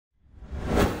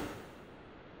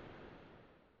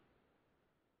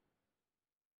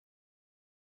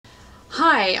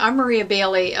Hi, I'm Maria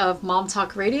Bailey of Mom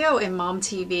Talk Radio and Mom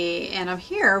TV, and I'm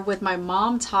here with my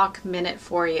Mom Talk Minute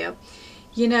for you.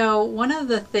 You know, one of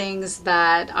the things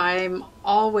that I'm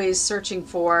always searching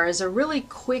for is a really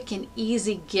quick and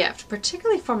easy gift,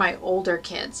 particularly for my older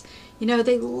kids. You know,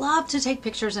 they love to take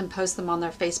pictures and post them on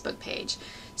their Facebook page.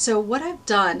 So what I've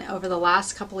done over the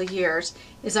last couple of years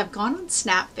is I've gone on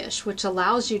Snapfish, which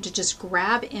allows you to just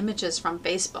grab images from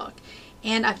Facebook.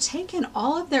 And I've taken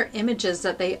all of their images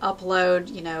that they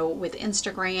upload, you know, with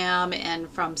Instagram and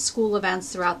from school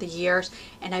events throughout the years,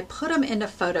 and I put them into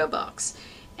photo books.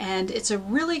 And it's a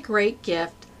really great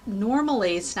gift.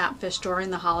 Normally, Snapfish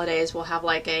during the holidays will have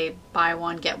like a buy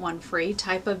one, get one free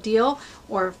type of deal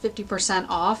or 50%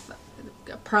 off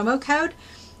promo code.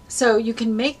 So you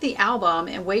can make the album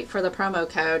and wait for the promo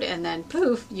code and then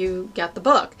poof, you get the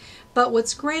book. But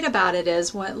what's great about it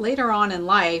is when later on in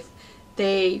life,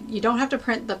 you don't have to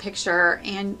print the picture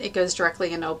and it goes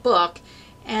directly into a book,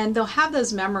 and they'll have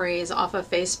those memories off of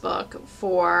Facebook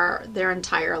for their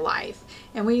entire life.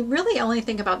 And we really only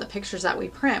think about the pictures that we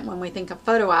print when we think of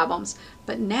photo albums,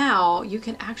 but now you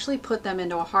can actually put them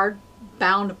into a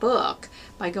hardbound book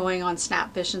by going on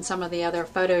Snapfish and some of the other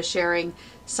photo sharing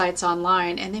sites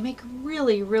online, and they make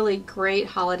really, really great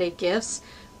holiday gifts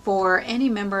for any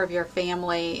member of your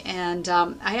family. And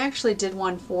I actually did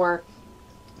one for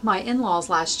my in-laws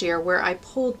last year where I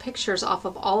pulled pictures off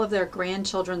of all of their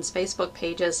grandchildren's Facebook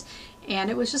pages, and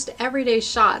it was just everyday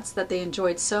shots that they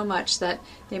enjoyed so much that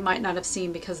they might not have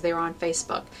seen because they were on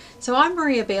Facebook. So I'm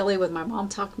Maria Bailey with my Mom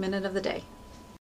Talk Minute of the Day.